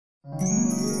And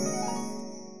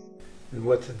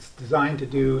what it's designed to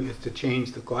do is to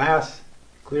change the glass,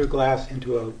 clear glass,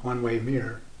 into a one-way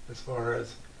mirror,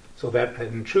 so that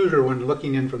an intruder, when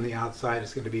looking in from the outside,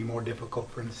 is going to be more difficult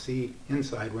for him to see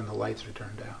inside when the lights are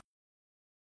turned down.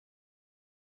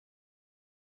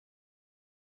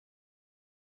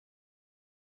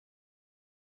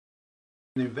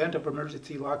 In the event of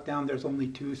emergency lockdown, there's only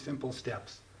two simple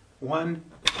steps. One,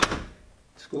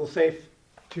 school safe.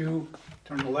 Two,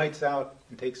 turn the lights out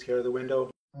and takes care of the window.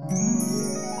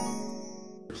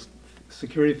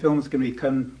 Security film is going to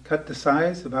be cut to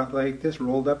size, about like this,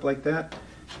 rolled up like that.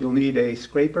 You'll need a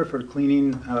scraper for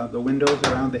cleaning the windows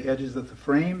around the edges of the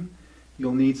frame.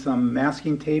 You'll need some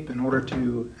masking tape in order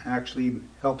to actually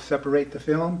help separate the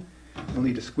film. You'll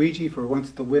need a squeegee for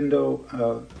once the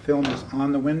window film is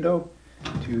on the window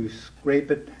to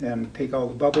scrape it and take all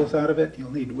the bubbles out of it.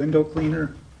 You'll need window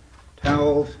cleaner,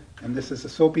 towels, and this is a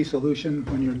soapy solution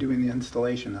when you're doing the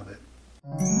installation of it.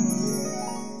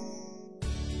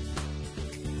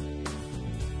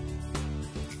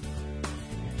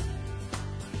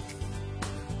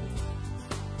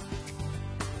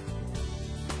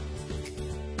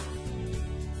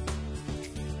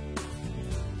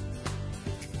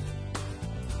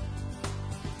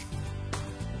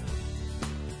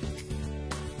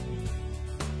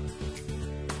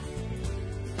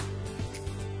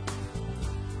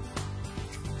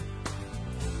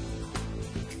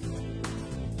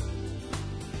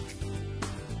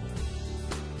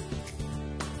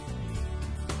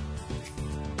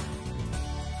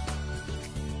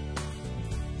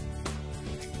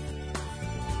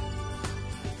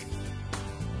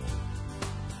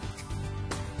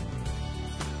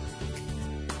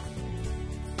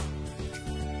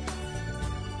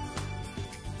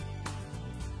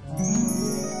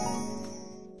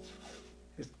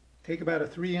 Just take about a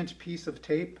 3-inch piece of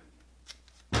tape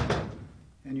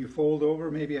and you fold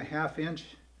over maybe a 1/2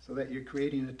 inch so that you're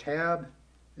creating a tab.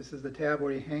 This is the tab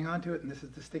where you hang onto it, and this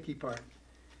is the sticky part.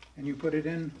 And you put it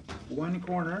in one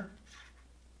corner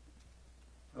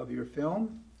of your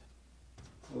film.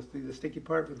 We'll see the sticky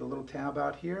part with the little tab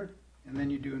out here, and then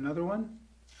you do another one.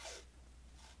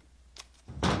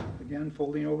 Again,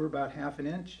 folding over about 1/2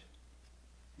 inch.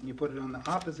 And you put it on the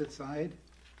opposite side.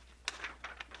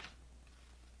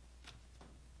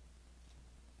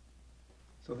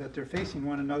 So that they're facing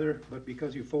one another, but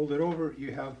because you fold it over,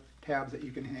 you have tabs that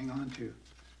you can hang on to.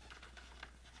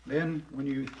 Then when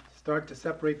you start to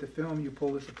separate the film, you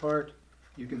pull this apart.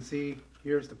 You can see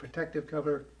here's the protective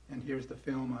cover and here's the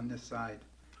film on this side.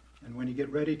 And when you get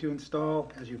ready to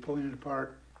install, as you're pulling it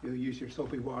apart, you'll use your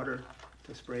soapy water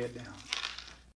to spray it down.